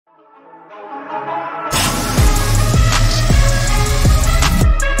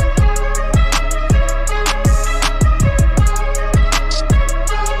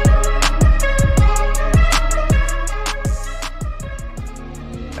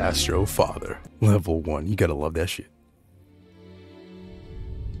Astro Father, level 1. You gotta love that shit.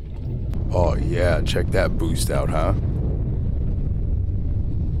 Oh yeah, check that boost out, huh?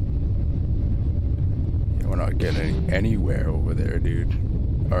 Yeah, we're not getting anywhere over there, dude.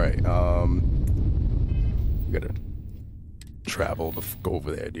 Alright, we gotta travel to go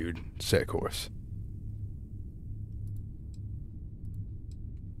over there, dude. Set course.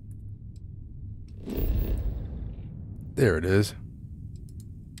 There it is.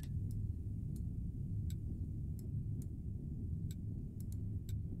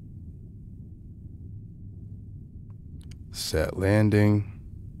 Set landing.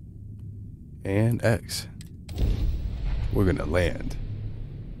 And X. We're gonna land.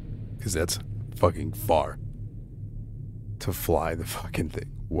 Because that's fucking far. To fly the fucking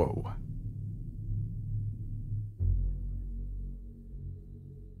thing. Whoa.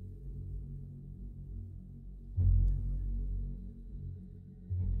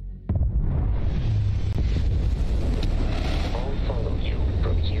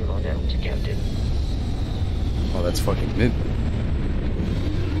 Oh, that's fucking mint.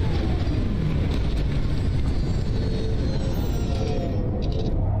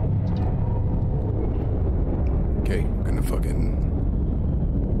 Okay, we're gonna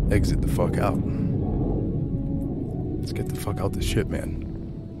fucking exit the fuck out. Let's get the fuck out the ship, man.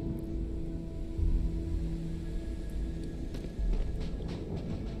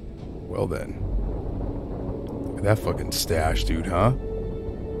 Well then. Look at that fucking stash, dude, huh?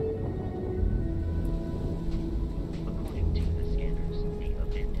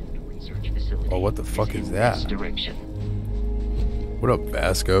 Oh, what the fuck is that? What up,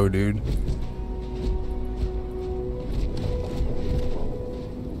 Vasco, dude?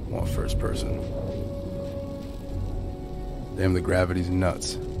 Oh, first person. Damn, the gravity's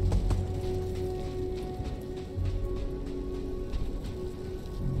nuts.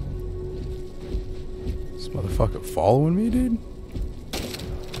 This motherfucker following me, dude?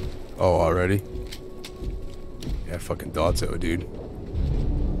 Oh, already? Yeah, fucking thought so, dude.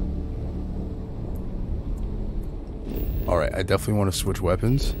 Alright, I definitely want to switch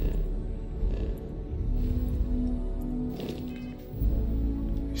weapons.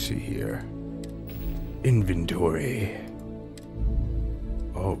 Let's see here. Inventory.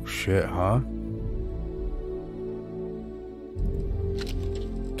 Oh shit, huh?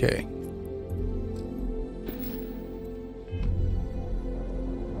 Okay.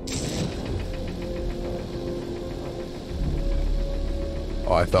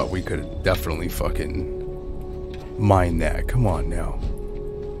 Oh, I thought we could definitely fucking mine that. Come on now.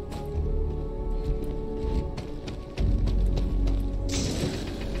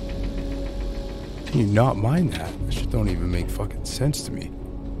 Can you not mine that? That shit don't even make fucking sense to me.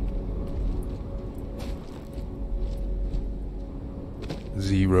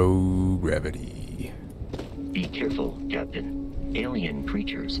 Zero gravity. Be careful, Captain. Alien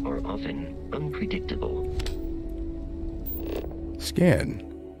creatures are often unpredictable. Scan.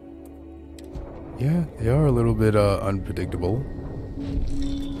 Yeah, they are a little bit unpredictable.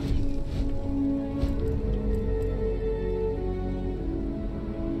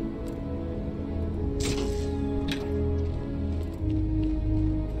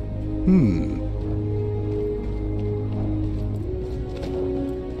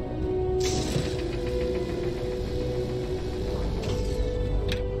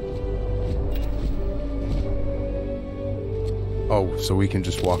 Oh, so we can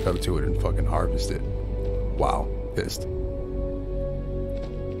just walk up to it and fucking harvest it. Wow, pissed.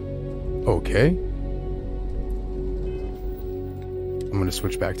 Okay. I'm gonna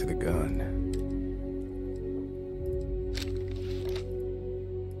switch back to the gun.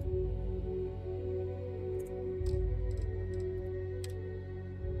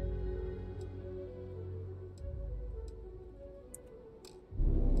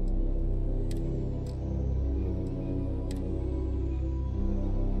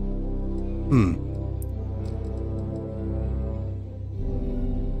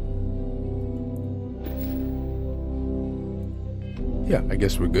 Yeah, I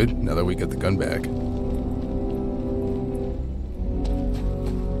guess we're good now that we got the gun back.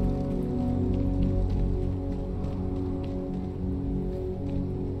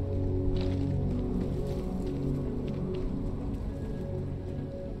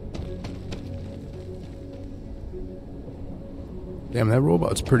 Damn, that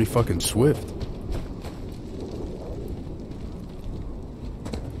robot's pretty fucking swift.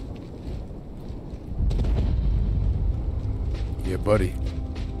 Yeah, buddy.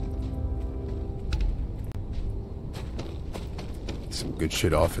 Some good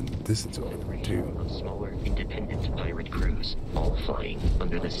shit off in the distance over there, too. Of smaller independent pirate crews, all flying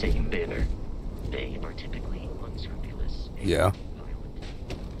under the same banner. They are typically unscrupulous. And Yeah. violent.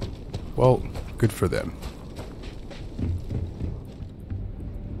 Well, good for them.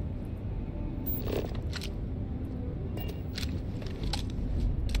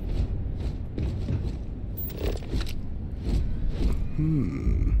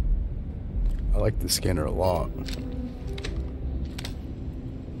 I like the scanner a lot. I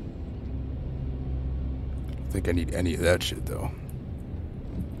don't think I need any of that shit, though.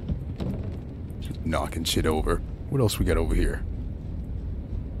 Just knocking shit over. What else we got over here?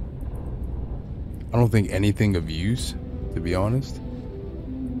 I don't think anything of use, to be honest.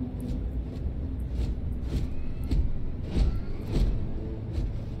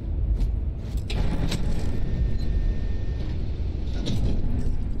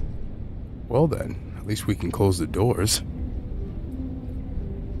 Well then, at least we can close the doors.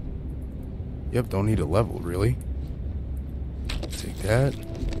 Yep, don't need a level, really. Take that.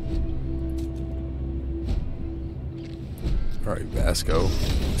 Alright, Vasco.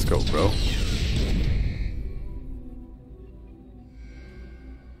 Let's go, bro.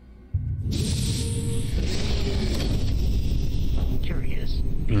 Curious.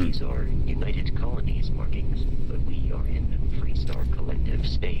 These are United Colonies markings, but we are in Freestar Collective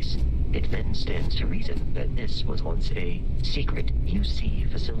space. It then stands to reason that this was once a secret UC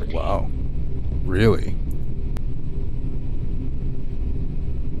facility. Wow. Really?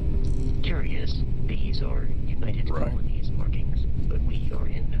 Curious. These are United Colonies markings, but we are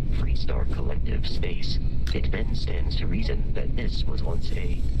in Freestar Collective space. It then stands to reason that this was once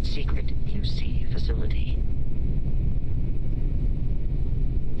a secret UC facility.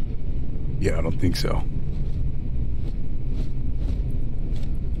 Yeah, I don't think so.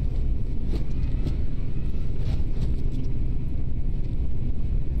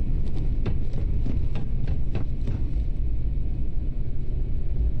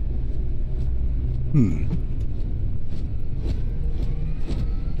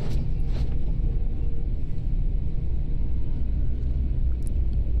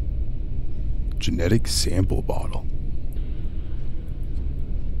 Genetic sample bottle.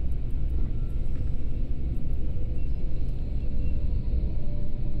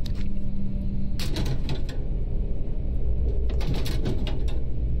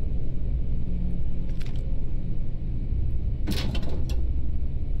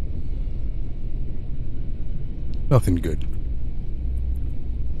 Nothing good.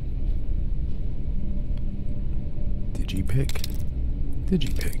 Digipick?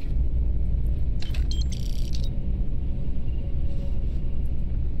 Digipick.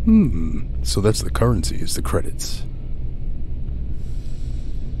 So that's the currency, is the credits.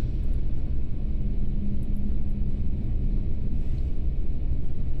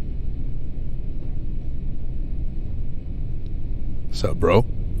 What's up, bro?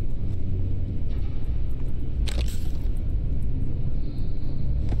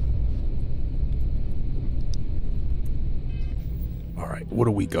 Alright, what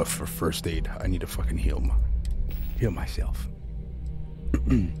do we got for first aid? I need to fucking heal myself.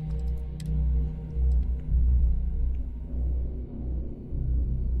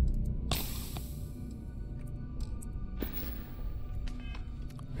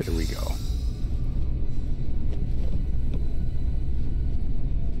 Here we go.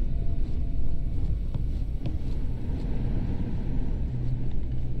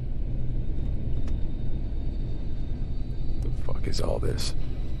 The fuck is all this?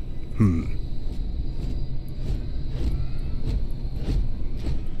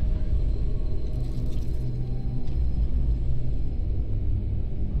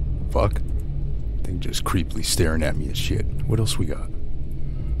 Fuck. Thing just creepily staring at me as shit. What else we got?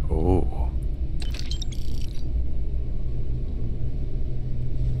 Oh.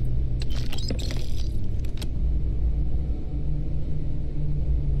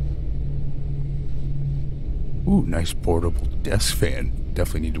 Ooh, nice portable desk fan.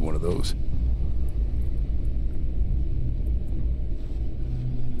 Definitely needed one of those.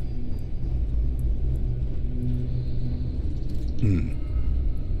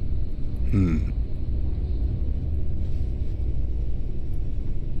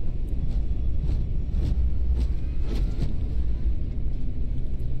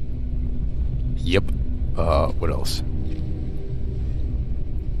 Yep. What else?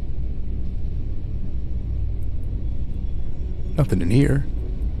 Nothing in here.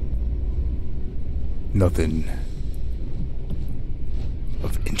 Nothing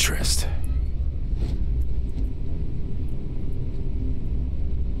of interest.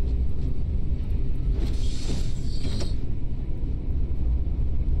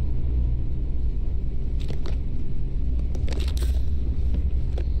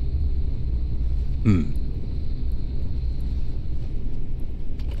 Hmm.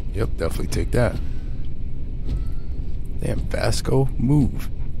 Yep, definitely take that. Damn, Vasco, move.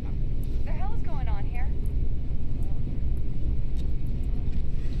 What the hell is going on here?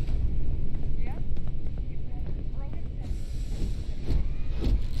 Yeah?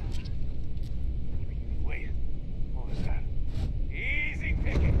 Wait, what was that? Easy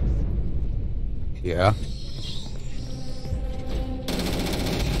pickings. Yeah.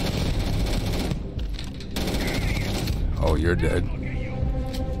 Oh, you're dead.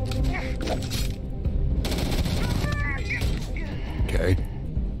 Okay.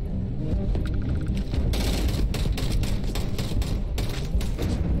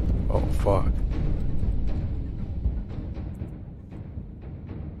 Oh, fuck.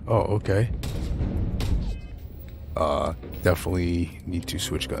 Oh, okay. Definitely need to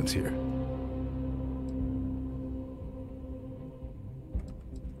switch guns here.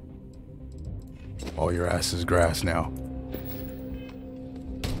 All your ass is grass now.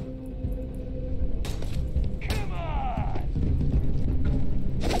 Come on!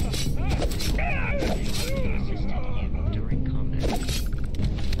 During combat.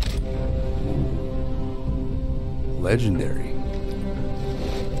 Legendary.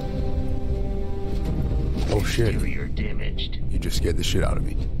 Oh shit. Exterior damaged. You just scared the shit out of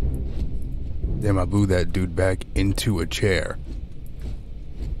me. Damn, I blew that dude back into a chair.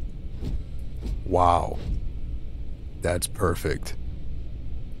 Wow. That's perfect.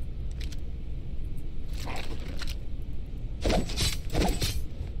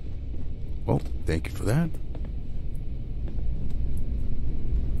 Well, thank you for that.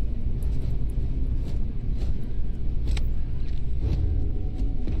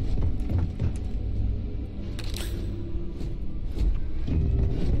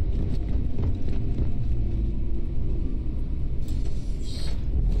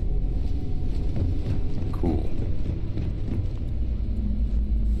 Cool.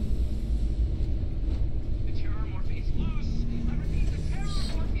 The terror morphe is loose. I repeat, the terror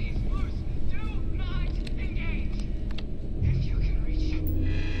morphe is loose. Do not engage. If you can reach it.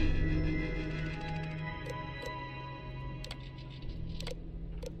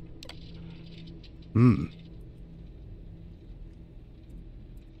 Hmm.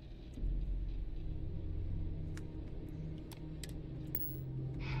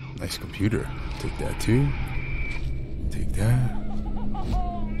 Nice computer. Take that too. Take that.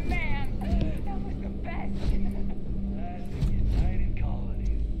 Oh man, that was the best. Classic United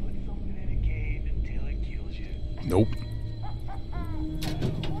Colonies. Put something in a cave until it kills you. Nope.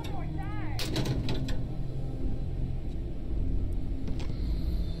 One more time.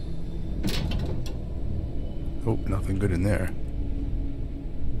 Oh, nothing good in there.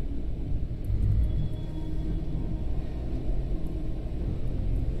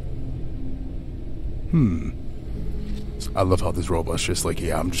 I love how this robot's just like,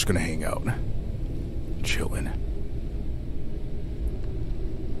 yeah, I'm just gonna hang out. Chilling.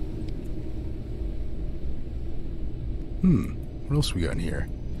 What else we got in here?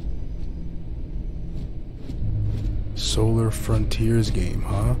 Solar Frontiers game,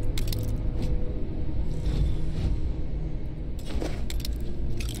 huh?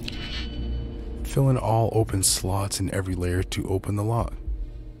 Fill in all open slots in every layer to open the lock.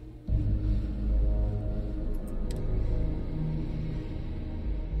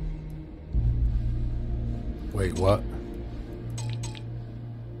 Wait, what?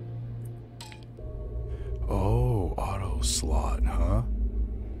 Oh, auto slot, huh?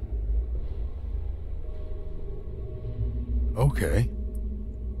 Okay.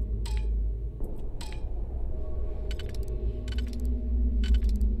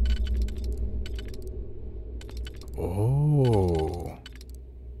 Oh.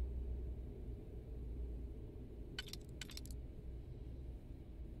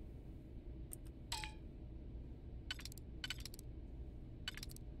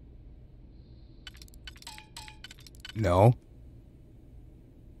 No.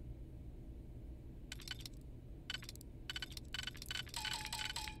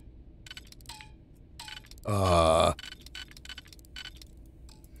 I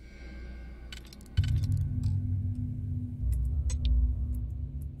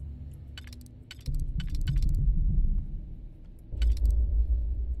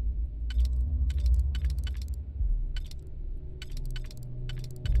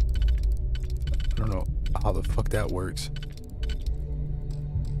don't know how the fuck that works.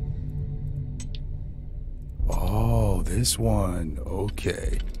 Oh, this one.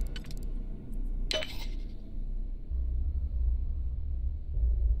 Okay.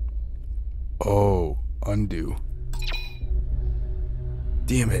 Oh, undo.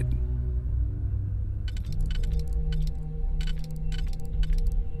 Damn it.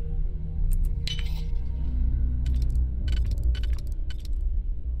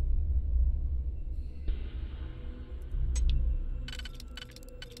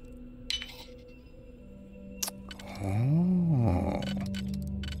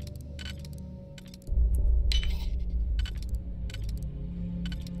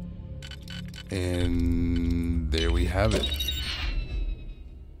 And there we have it.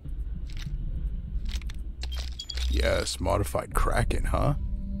 Yes, modified Kraken, huh?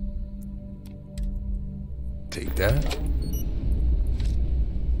 Take that.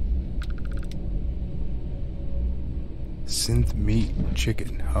 Synth meat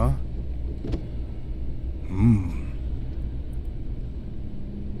chicken, huh? Mmm.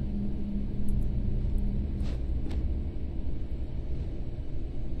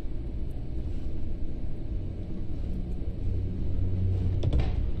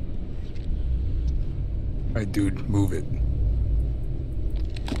 Alright, dude, move it.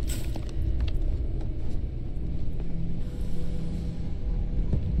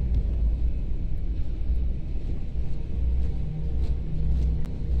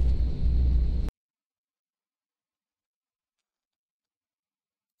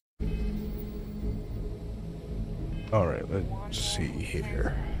 Alright, let's see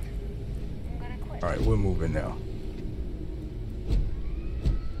here. Alright, we're moving now.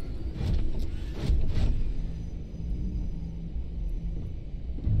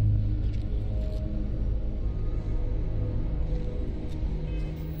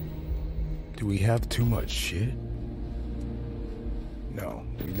 Do we have too much shit? No,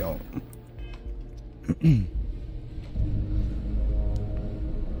 we don't.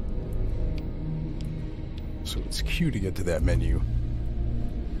 So it's Q to get to that menu.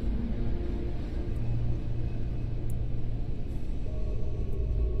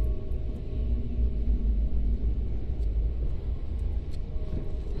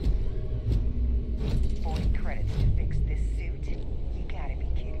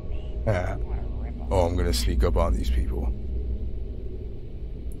 Oh, I'm gonna sneak up on these people.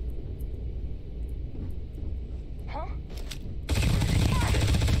 Huh?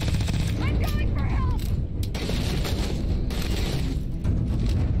 I'm going for help!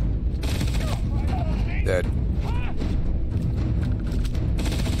 Dead.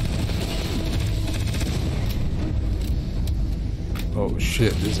 Oh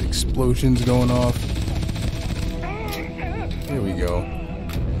shit, there's explosions going off. Here we go.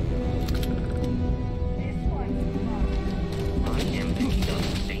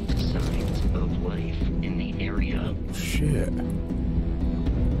 Shit.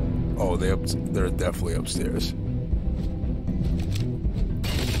 Oh, they're definitely upstairs.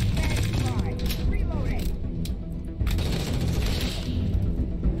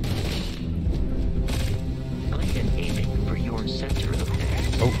 I am aiming for your center of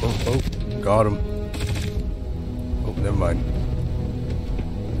mass. Oh, got him. Oh, never mind.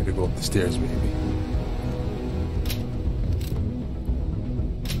 Gotta go up the stairs, maybe.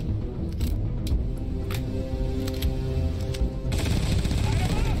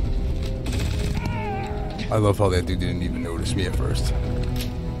 I love how that dude didn't even notice me at first.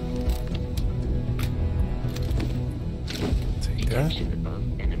 Take that. Detection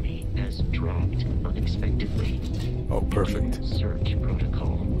of enemy has dropped unexpectedly. Oh, perfect. Search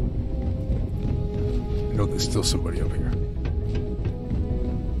protocol. I know there's still somebody up here.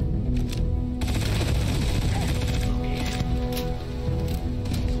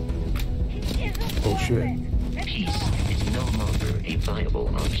 Oh shit. Peace is no longer a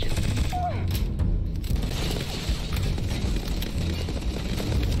viable option.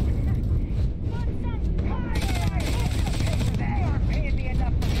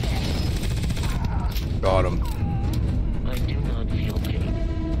 Got him. I do not feel pain,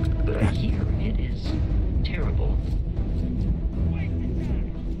 but I hear it is terrible.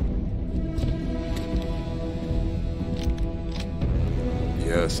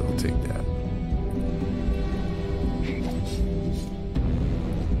 Yes, I'll take that.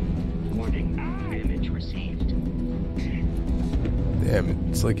 Warning, damage received. Damn,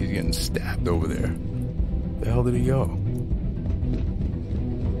 it's like he's getting stabbed over there. Where the hell did he go?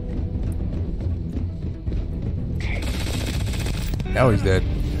 Now he's dead.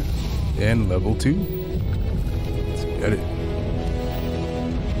 And level 2. Let's get it.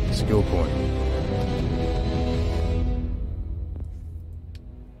 Skill point.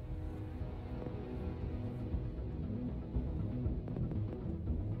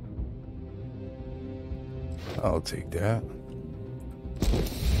 I'll take that.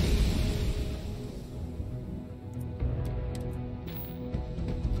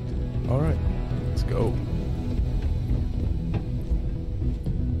 All right, let's go.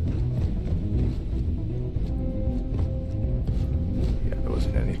 Yeah, there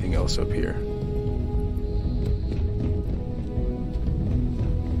wasn't anything else up here.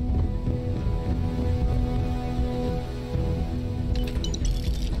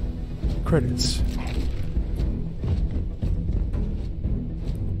 Credits.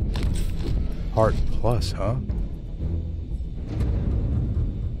 Part plus, huh?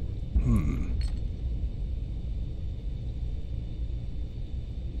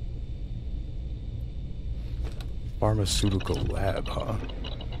 Pharmaceutical lab, huh?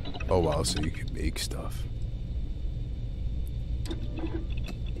 Oh wow, so you can make stuff.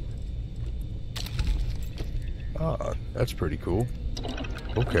 Ah, that's pretty cool.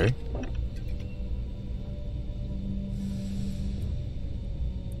 Okay.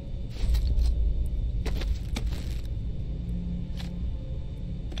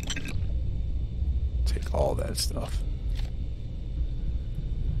 Take all that stuff.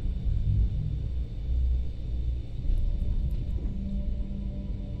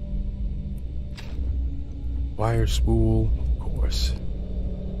 Wire spool, of course.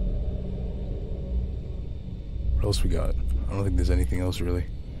 What else we got? I don't think there's anything else really.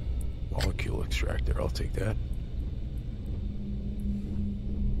 Molecule extractor, I'll take that.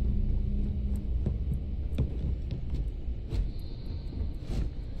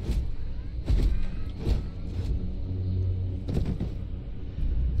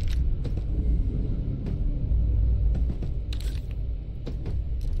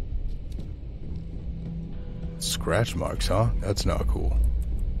 Scratch marks, huh? That's not cool.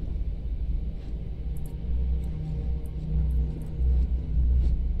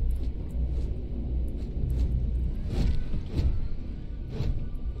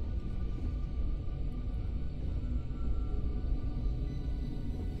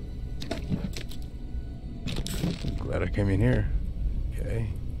 Glad I came in here. Okay.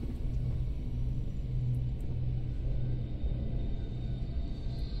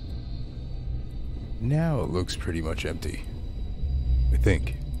 Now it looks pretty much empty, I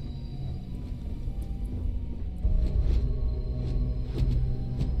think.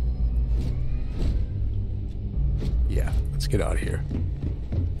 Yeah, let's get out of here.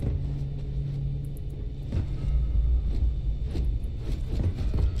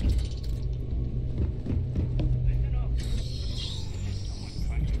 Listen up. Someone's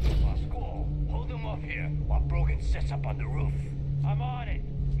trying to kill our school. Hold them off here while Brogan sets up on the roof. I'm on it.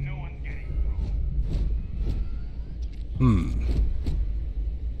 No one's getting through.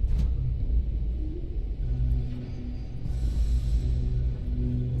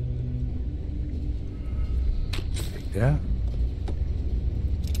 Take that.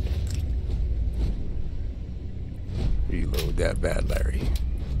 Reload that bad Larry.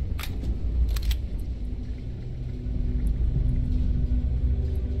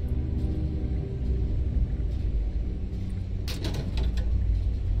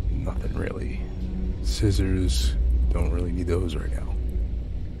 Nothing really. Scissors. Don't really need those right now.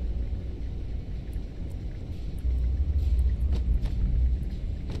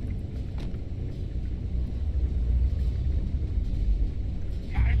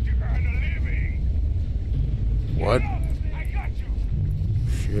 Time to earn a living. What? I got you.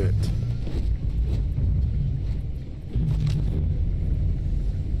 Shit.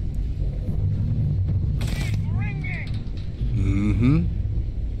 It's ringing. Mm-hmm.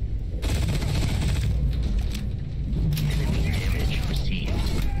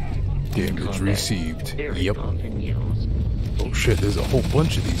 Damage received. Very Yep. often yells. Oh shit, there's a whole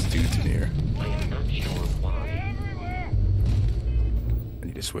bunch of these dudes in here. I am not sure why. I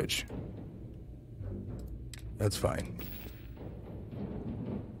need to switch. That's fine.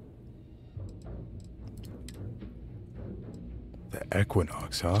 The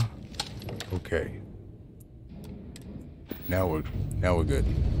Equinox, huh? Okay. Now we're good.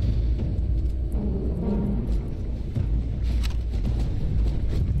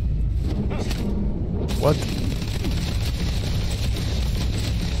 What?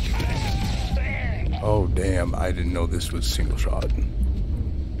 Oh damn, I didn't know this was single shot.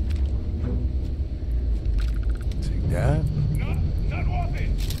 Take that. Not worth it.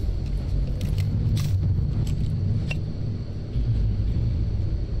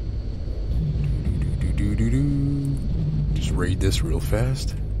 Do. Just raid this real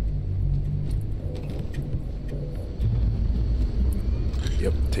fast.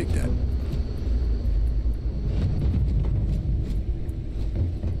 Yep, take that.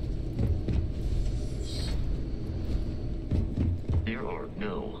 There are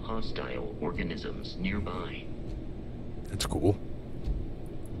no hostile organisms nearby. That's cool.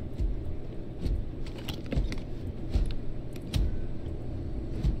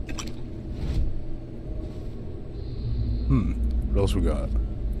 What else we got?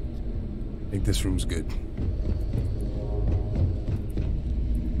 I think this room's good.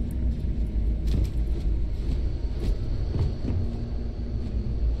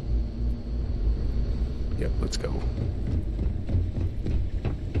 Yep, let's go.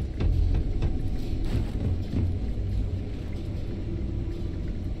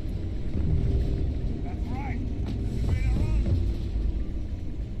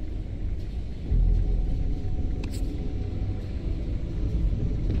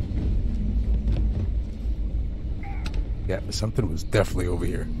 Yeah, something was definitely over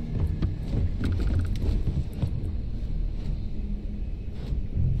here.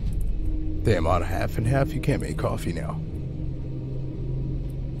 Damn, out of half and half, you can't make coffee now.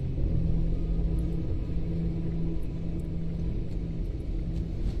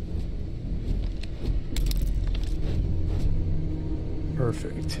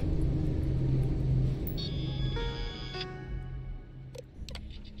 Perfect.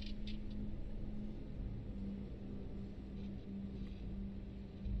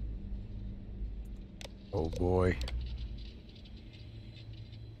 Oh boy.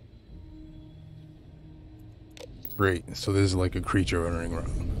 Great. So there's like a creature running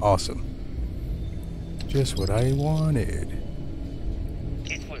around. Awesome. Just what I wanted.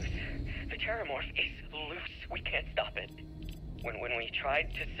 It's loose. The terramorph is loose. We can't stop it. When we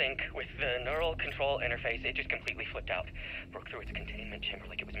tried to sync with the neural control interface, it just completely flipped out. Broke through its containment chamber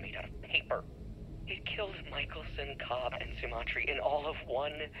like it was made out of paper. It killed Michelson, Cobb, and Sumatri in all of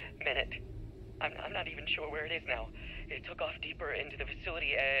 1 minute. I'm not even sure where it is now. It took off deeper into the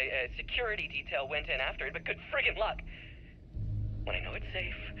facility. A security detail went in after it, but good friggin' luck. When I know it's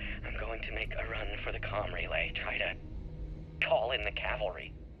safe, I'm going to make a run for the comm relay. Try to call in the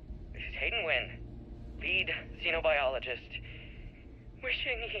cavalry. This is Hayden Wynn, lead xenobiologist.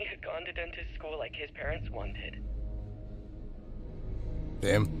 Wishing he had gone to dentist school like his parents wanted.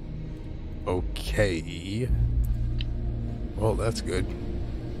 Damn. Okay. Well, that's good.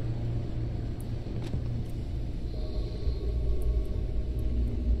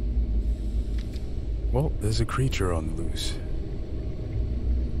 Well, there's a creature on the loose.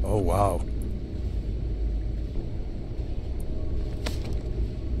 Oh, wow.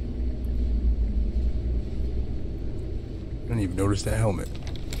 I didn't even notice that helmet.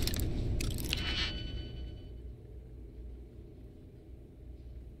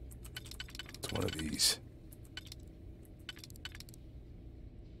 It's one of these.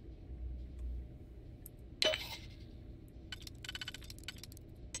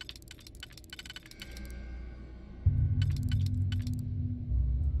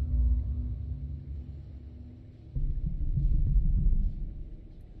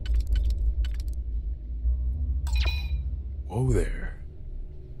 Whoa there.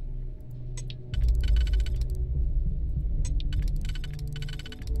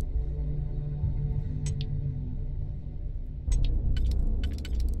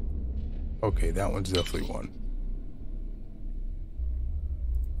 Okay, that one's definitely one.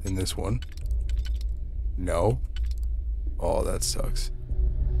 And this one? No. Oh, that sucks.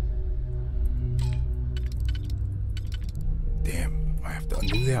 Damn, I have to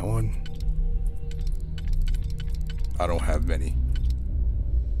undo that one. I don't have many.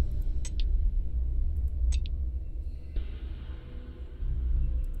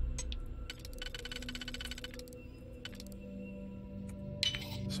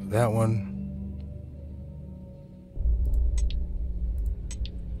 So that one.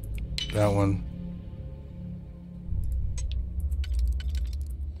 That one.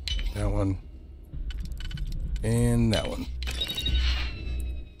 That one. And that one.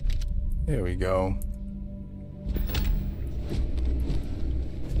 There we go.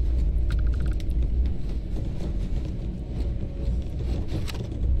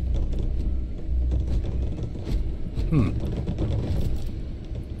 Damn,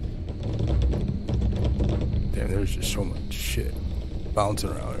 there's just so much shit bouncing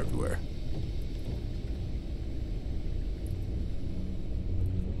around everywhere.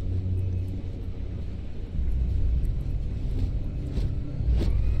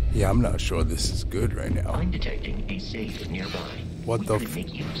 Yeah, I'm not sure this is good right now. I'm detecting a safe nearby. What the we could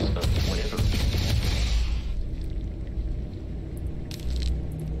make use of whatever.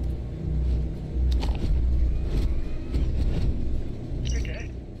 We're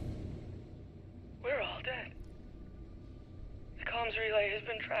dead. We're all dead. The comms relay has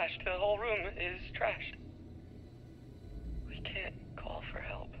been trashed. The whole room is trashed. We can't call for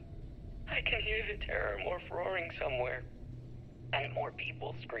help. I can hear the terramorph roaring somewhere. And more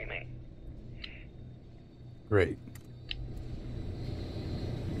people screaming. Great.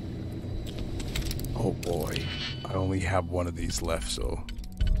 Oh boy. I only have one of these left, so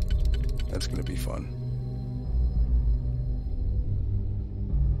that's gonna be fun.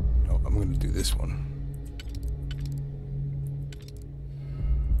 No, I'm gonna do this one.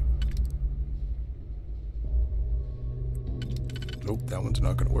 Nope, that one's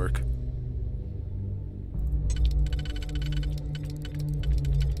not gonna work.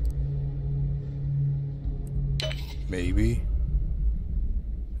 Maybe.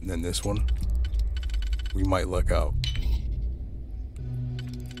 And then this one. We might luck out.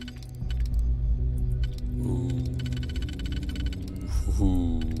 Ooh.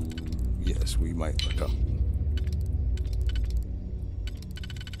 we might look up.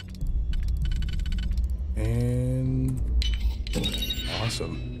 And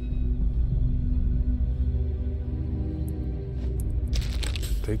awesome.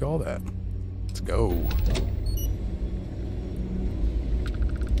 Take all that. Let's go.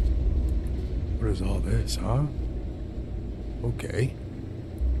 What is all this, huh? Okay.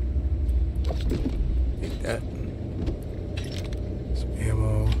 Take that. Some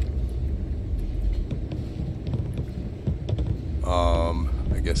ammo.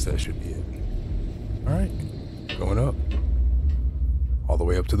 I guess that should be it. Alright. Going up. All the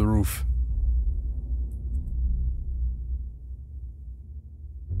way up to the roof.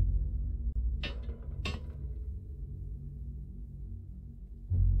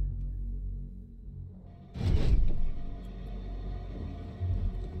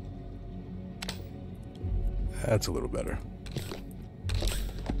 That's a little better.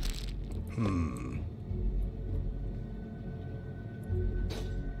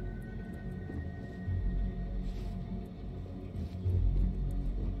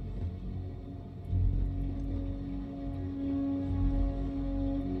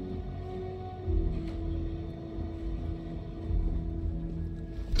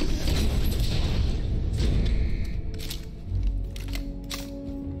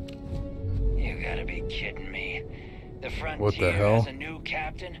 What the hell? Has a new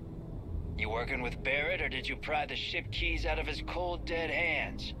captain? You working with Barrett, or did you pry the ship keys out of his cold, dead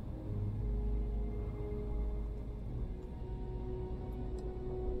hands?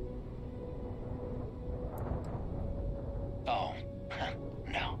 Oh,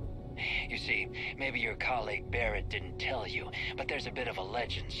 no. You see, maybe your colleague Barrett didn't tell you, but there's a bit of a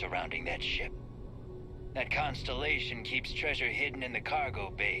legend surrounding that ship. That Constellation keeps treasure hidden in the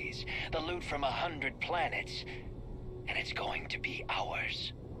cargo bays, the loot from 100 planets. And it's going to be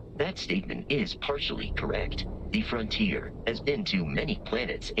ours. That statement is partially correct. The Frontier has been to many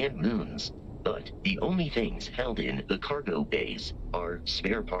planets and moons, but the only things held in the cargo bays are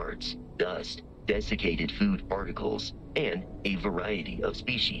spare parts, dust, desiccated food particles, and a variety of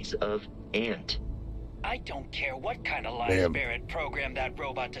species of ant. I don't care what kind of lies Barrett programmed that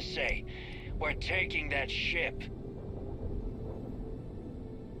robot to say. We're taking that ship.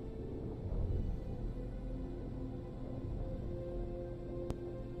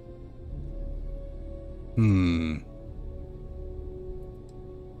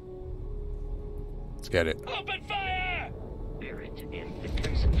 Let's get it. Open fire! Barrett and the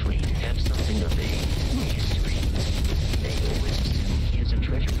Crimson Fleet have something of a history. They always assume he is a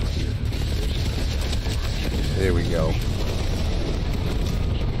treasure hunter. There we go.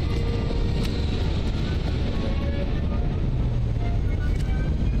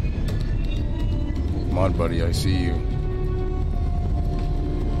 Come on, buddy, I see you.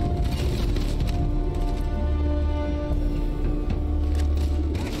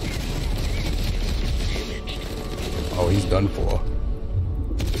 Oh, he's done for.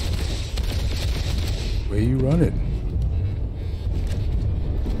 Where you running?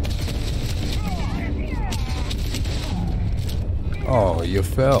 Oh, you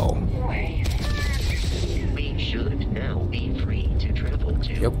fell. We should now be free to travel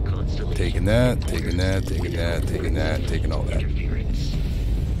to Constellation. Taking that, taking that, taking that, taking that, taking all that. Interference.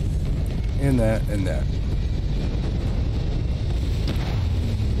 And that, and that.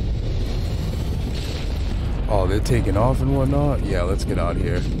 Oh, they're taking off and whatnot? Yeah, let's get out of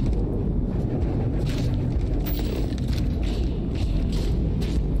here.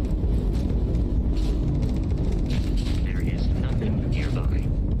 There is nothing nearby.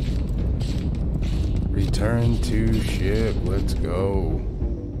 Return to ship. Let's go.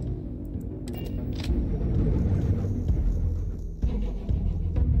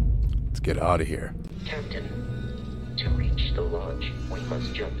 Let's get out of here. Captain, to reach the launch, we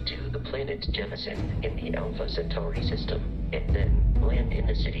must jump to the planet Jemison in the Alpha Centauri system, and then land in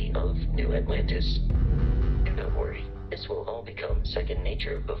the city of New Atlantis. Do not worry, this will all become second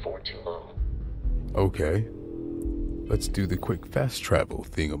nature before too long. Okay. Let's do the quick fast travel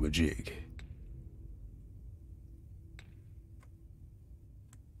thingamajig.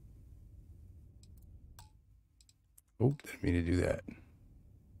 Oh, didn't mean to do that.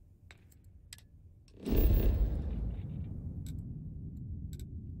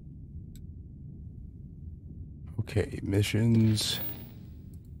 Okay, missions.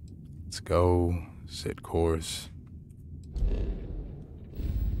 Let's go. Set course.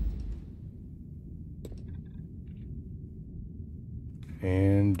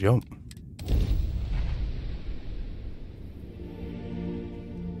 And jump.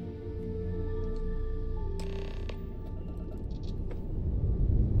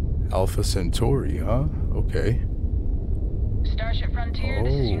 Alpha Centauri, huh? Okay. Starship Frontier,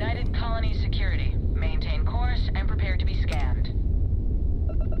 this is Oh. United Colony Security. Maintain course and prepare to be scanned.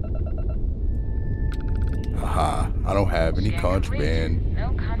 Haha, I don't have any Scan contraband. complete.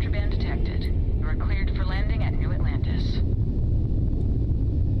 No contraband detected. You are cleared for landing at New Atlantis.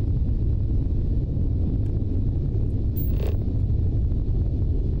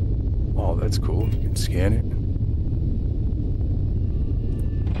 Oh, that's cool. You can scan it.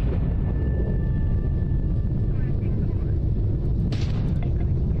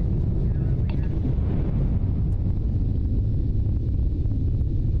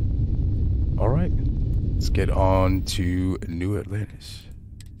 All right, let's get on to New Atlantis.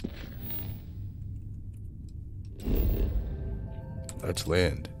 Let's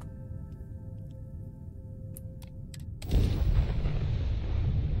land.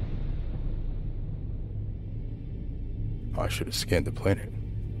 I should have scanned the planet.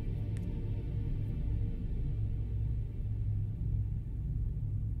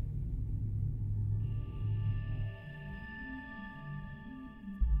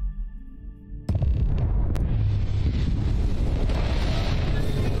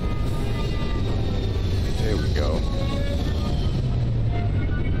 There we go.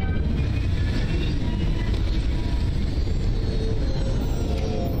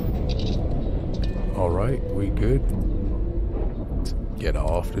 All right, we good. Let's get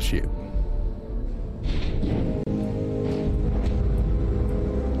off the ship.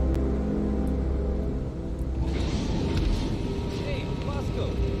 Hey, Bosco.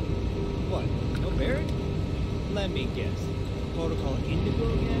 What? No Barrett? Let me guess. Protocol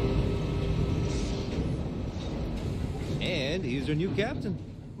Indigo again? And he's our new captain.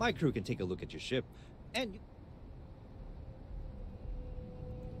 My crew can take a look at your ship. And...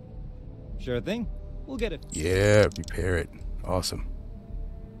 Sure thing. We'll get it. Yeah, repair it. Awesome.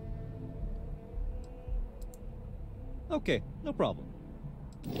 Okay, no problem.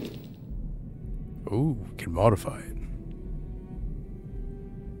 Ooh, can modify it.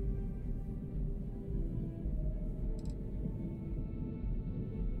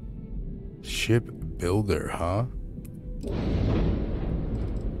 Ship builder, huh?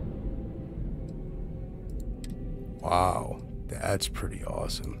 Wow, that's pretty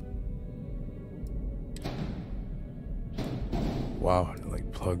awesome. Wow, it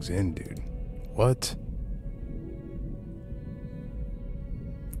like plugs in, dude. What?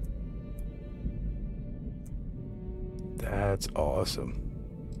 That's awesome.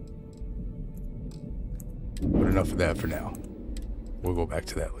 But enough of that for now. We'll go back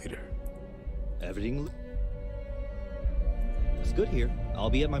to that later. Everything looks good here. I'll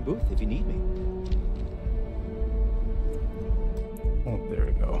be at my booth if you need me. Oh, there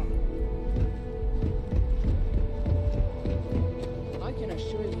we go. I can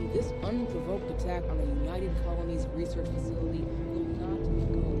assure you, this unprovoked attack on the United Colonies research facility will not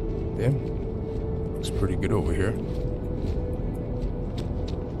go. Damn. Looks pretty good over here.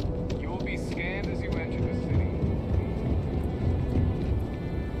 You will be scanned as you enter the city.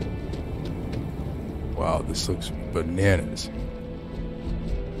 Wow, this looks bananas.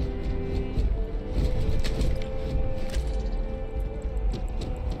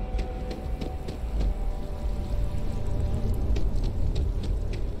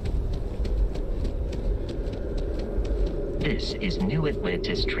 This is New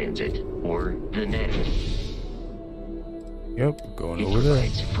Atlantis Transit, or the NAT. Yep, going It over there.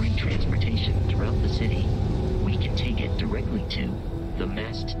 provides free transportation throughout the city. We can take it directly to the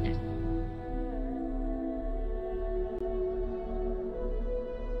mast.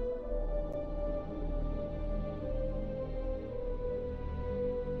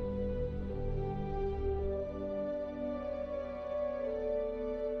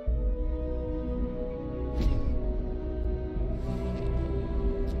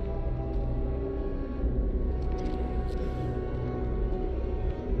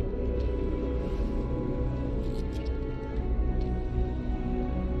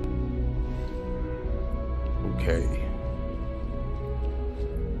 Okay.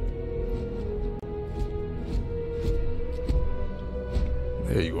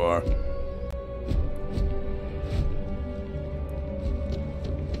 There you are.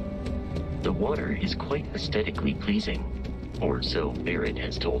 The water is quite aesthetically pleasing, or so Barrett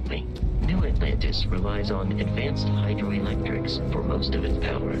has told me. New Atlantis relies on advanced hydroelectrics for most of its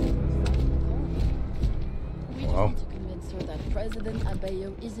power. We Wow. need to convince her that President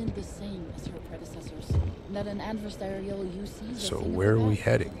Abeyo isn't the same as her predecessors. That an adversarial UC is a So thing of where are the we past.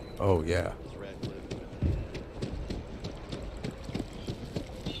 heading? Oh yeah.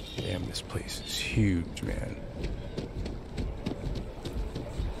 Damn, this place is huge, man.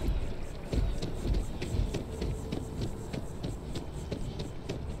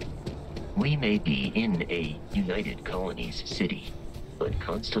 We may be in a United Colonies city, but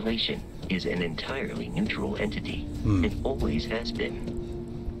Constellation is an entirely neutral entity, and always has been.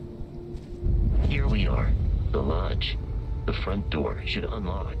 Here we are, the lodge. The front door should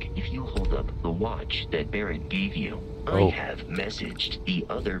unlock if you hold up the watch that Barrett gave you. I have messaged the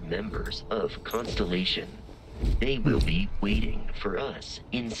other members of Constellation. They will be waiting for us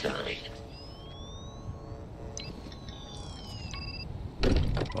inside.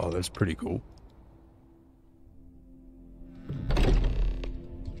 Oh, that's pretty cool.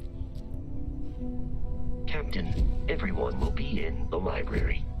 Captain, everyone will be in the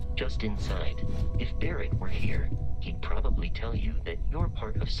library, just inside. If Barrett were here, he'd probably tell you that you're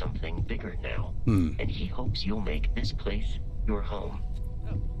part of something bigger now, and he hopes you'll make this place your home.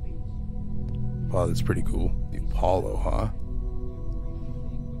 Wow, that's pretty cool. The Apollo, huh?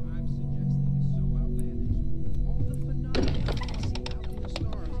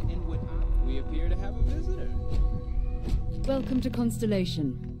 We appear to have a visitor. Welcome to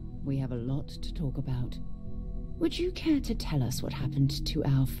Constellation. We have a lot to talk about. Would you care to tell us what happened to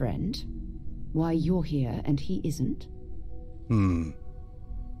our friend? Why you're here and he isn't? How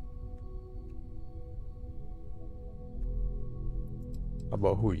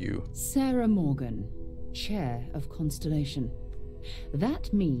about who are you? Sarah Morgan, Chair of Constellation.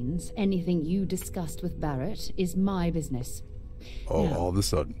 That means anything you discussed with Barrett is my business. Oh, Now, all of a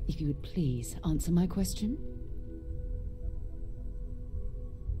sudden. if you would please answer my question.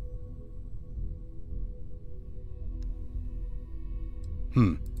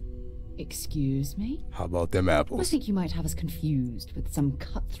 Excuse me? How about them I apples? think you might have us confused with some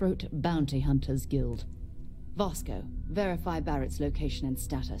cutthroat bounty hunters guild. Vasco, verify Barrett's location and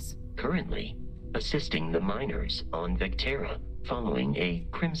status. Currently, assisting the miners on Vectera following a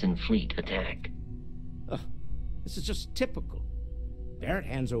Crimson Fleet attack. This is just typical. Barrett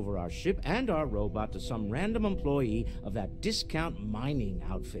hands over our ship and our robot to some random employee of that discount mining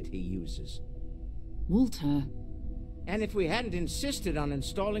outfit he uses. Walter. And if we hadn't insisted on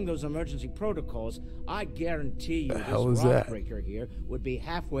installing those emergency protocols, I guarantee you The hell this is that? rockbreaker here would be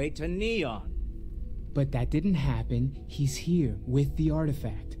halfway to Neon. But that didn't happen. He's here with the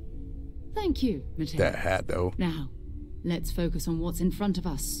artifact. Thank you, Mateo. That hat, though. Now, let's focus on what's in front of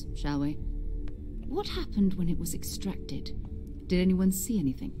us, shall we? What happened when it was extracted? Did anyone see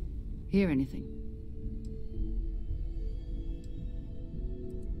anything? Hear anything?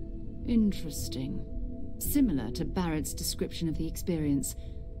 Interesting. Similar to Barrett's description of the experience,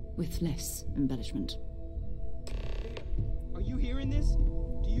 with less embellishment. Are you hearing this?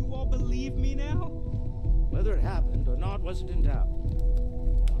 Do you all believe me now? Whether it happened or not wasn't in doubt.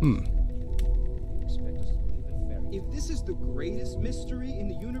 Expect us to believe it fair. If this is the greatest mystery in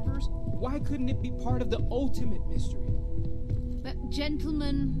the universe, why couldn't it be part of the ultimate mystery? But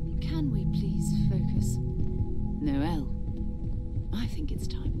gentlemen, can we please focus? Noel, I think it's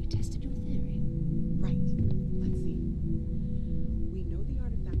time we tested your theory. Right. Let's see. We know the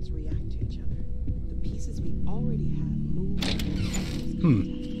artifacts react to each other. The pieces we already have move.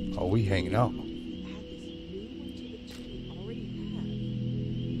 Are we hanging out? Add this new one to the two we already have.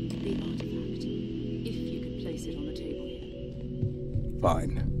 The artifact, if you could place it on the table here.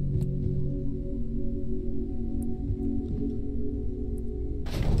 Fine.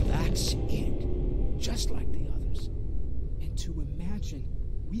 That's it. Just like the others. And to imagine,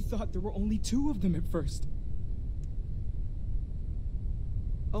 we thought there were only 2 of them at first.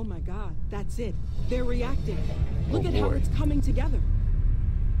 Oh my god, that's it. They're reacting. Look Oh at how boy. it's coming together.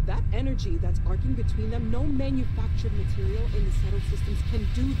 That energy that's arcing between them, no manufactured material in the settled systems can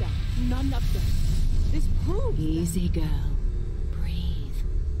do that. None of them. This proves Easy, girl. Breathe.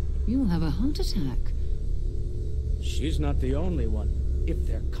 You'll have a heart attack. She's not the only one. If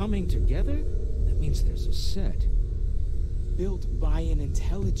they're coming together, that means there's a set. Built by an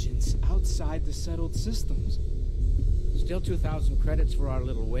intelligence outside the settled systems. Still 2,000 credits for our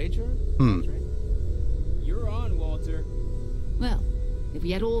little wager? Hmm. That's right. You're on, Walter. Well, if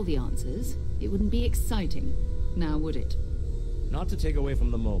we had all the answers, it wouldn't be exciting. Now, would it? Not to take away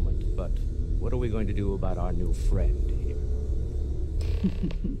from the moment, but what are we going to do about our new friend here?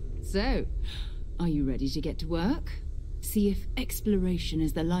 So, are you ready to get to work? See if exploration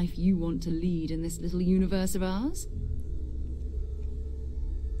is the life you want to lead in this little universe of ours?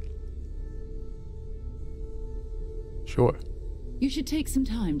 Sure. You should take some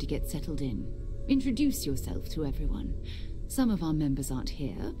time to get settled in. Introduce yourself to everyone. Some of our members aren't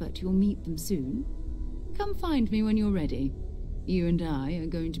here, but you'll meet them soon. Come find me when you're ready. You and I are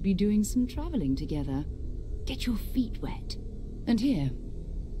going to be doing some traveling together. Get your feet wet. And here,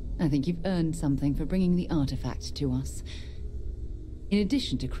 I think you've earned something for bringing the artifact to us. In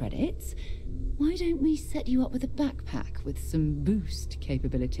addition to credits, why don't we set you up with a backpack with some boost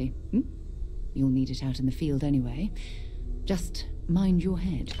capability? You'll need it out in the field anyway. Just mind your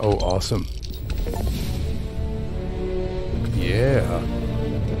head. Oh, awesome. Yeah.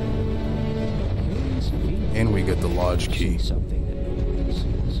 And we get the lodge key. Something that no one else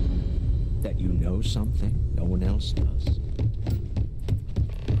sees. That you know something no one else does.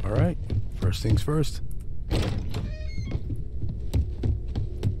 All right. First things first.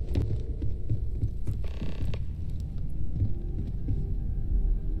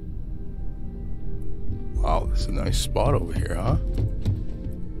 Wow, this is a nice spot over here, huh?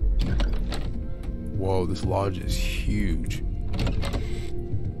 Whoa, this lodge is huge.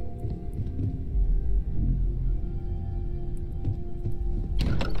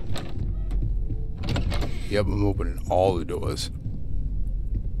 Yep, I'm opening all the doors.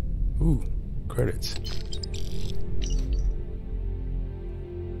 Ooh, credits.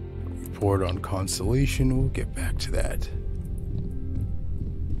 Report on Constellation, we'll get back to that.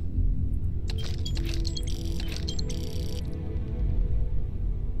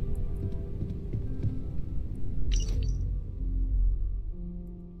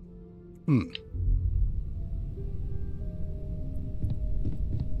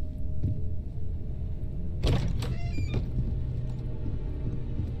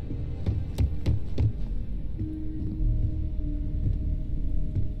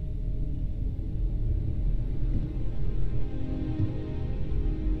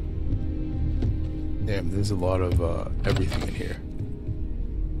 Damn, there's a lot of everything in here.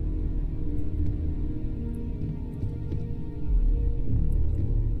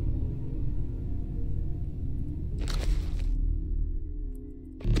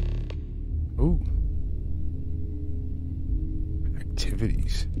 Ooh.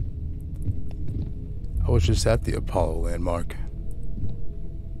 Activities. I was just at the Apollo landmark.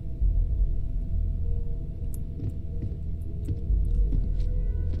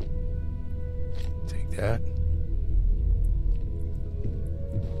 Take that.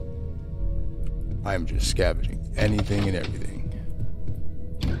 I'm just scavenging anything and everything.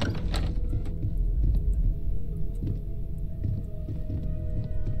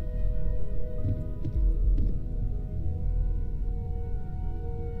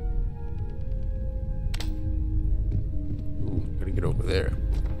 Over there.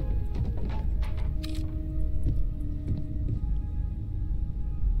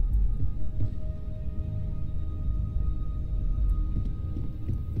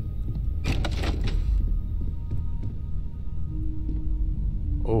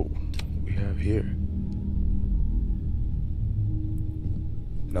 Oh, we have here.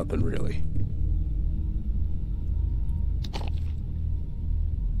 Nothing really.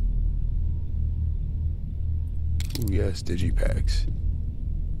 Ooh, yes, digipacks.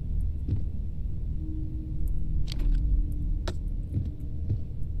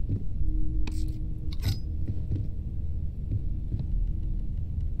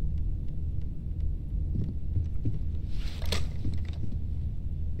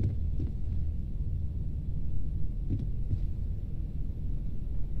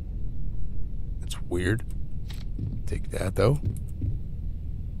 That's weird. Take that though.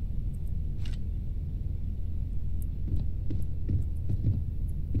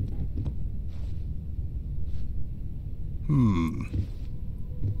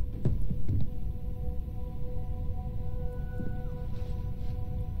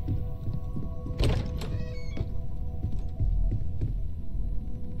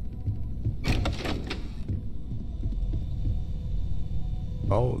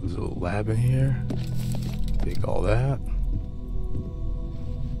 Oh, there's a little lab in here. Take all that.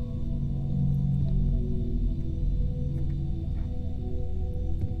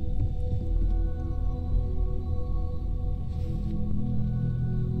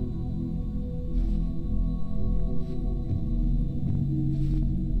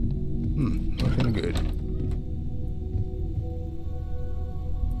 Looking good.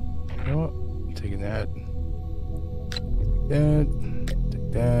 You know what? I'm taking that.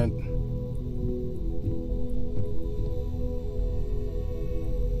 Take that.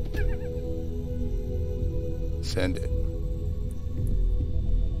 Send it.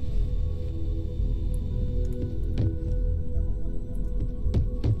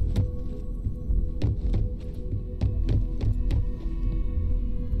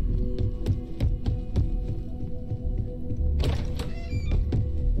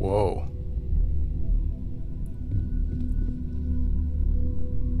 Whoa.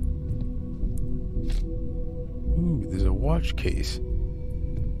 Ooh, there's a watch case.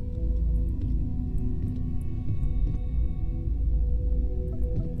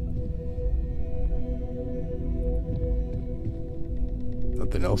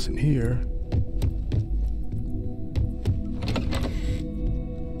 nothing else in here.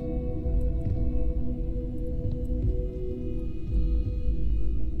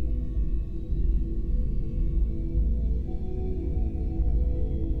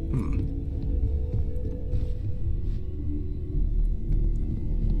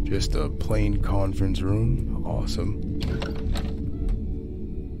 Just a plain conference room. Awesome.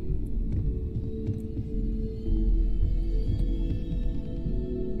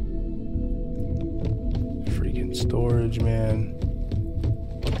 Freaking storage, man.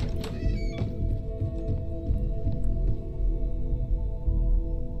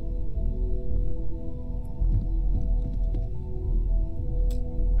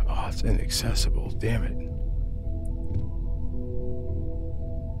 Oh, it's inaccessible. Damn it.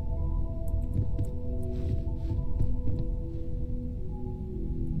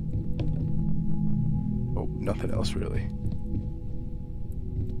 Nothing else really.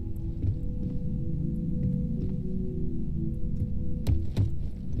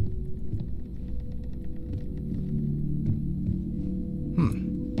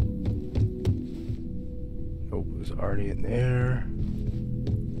 Nope, it was already in there.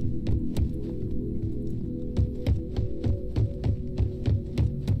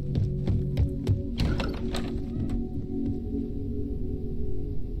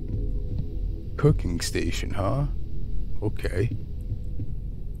 Cooking station, huh? Okay.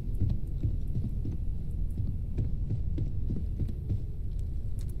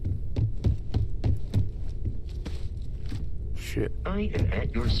 Shit. I am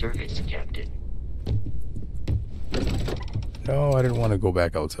at your service, Captain. No, I didn't want to go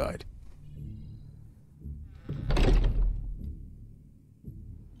back outside.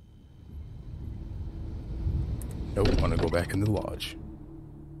 Nope, want to go back in the lodge.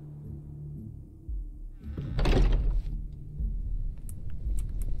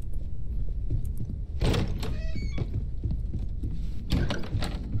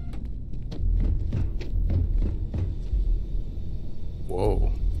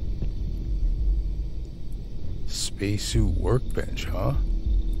 Whoa. Spacesuit workbench, huh?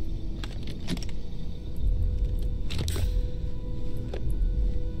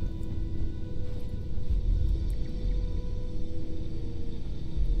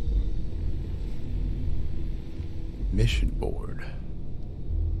 Mission board.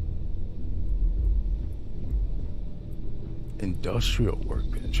 Industrial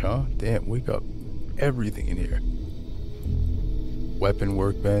workbench, huh? Damn, we got everything in here. Weapon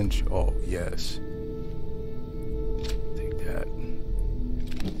workbench. Oh, yes. Take that.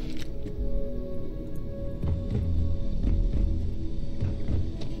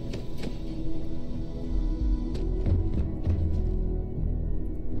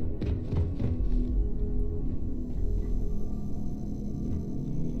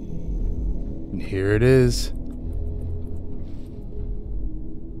 And here it is.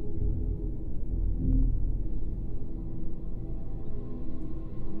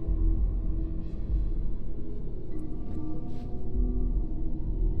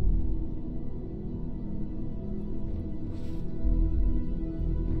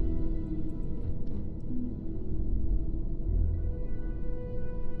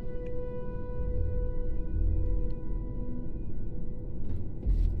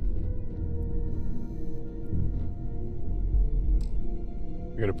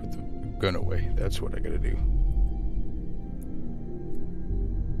 I gotta put the gun away. That's what I gotta do.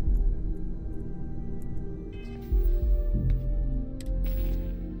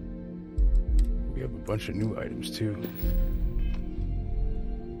 We have a bunch of new items too.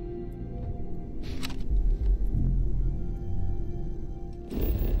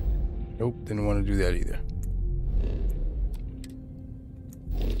 Nope, didn't want to do that either.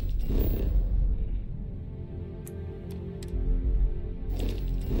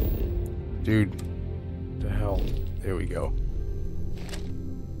 Dude, the hell? There we go.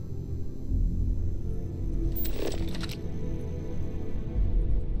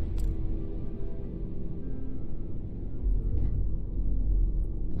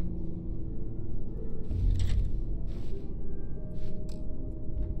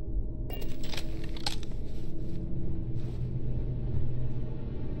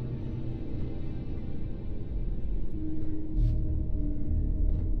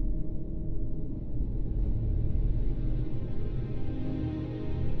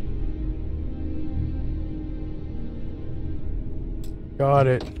 Got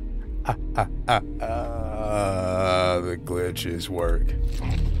it. The glitches work.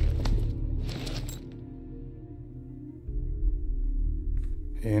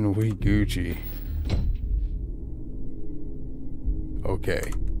 And we Gucci.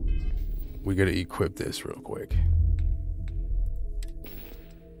 Okay. We gotta equip this real quick.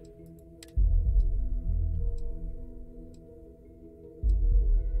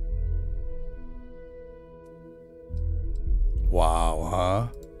 Wow, huh?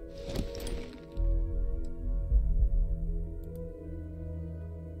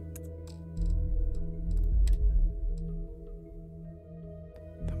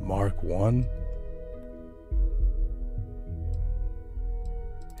 The Mark 1?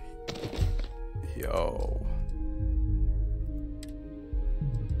 Yo.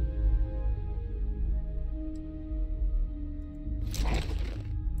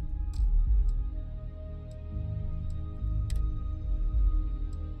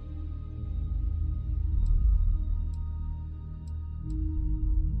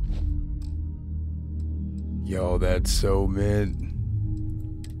 Yo, that's so mid.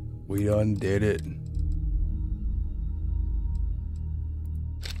 We done did it.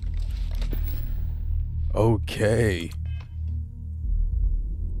 Okay.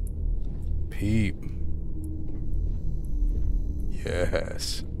 Peep.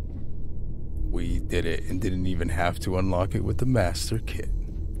 Yes. We did it and didn't even have to unlock it with the master kit.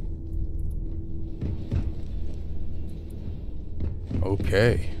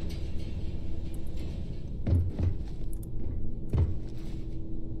 Okay.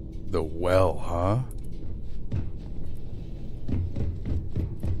 The well, huh?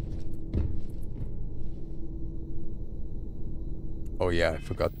 Oh yeah, I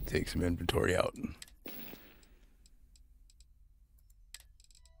forgot to take some inventory out.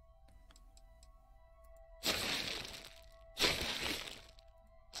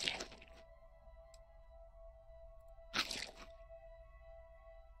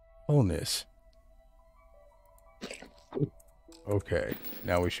 Bonus. Okay,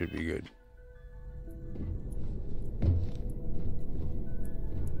 now we should be good.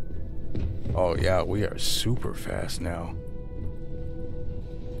 Oh yeah, we are super fast now.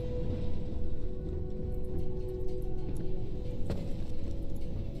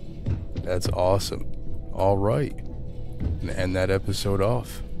 That's awesome. All right. And end that episode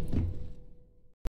off.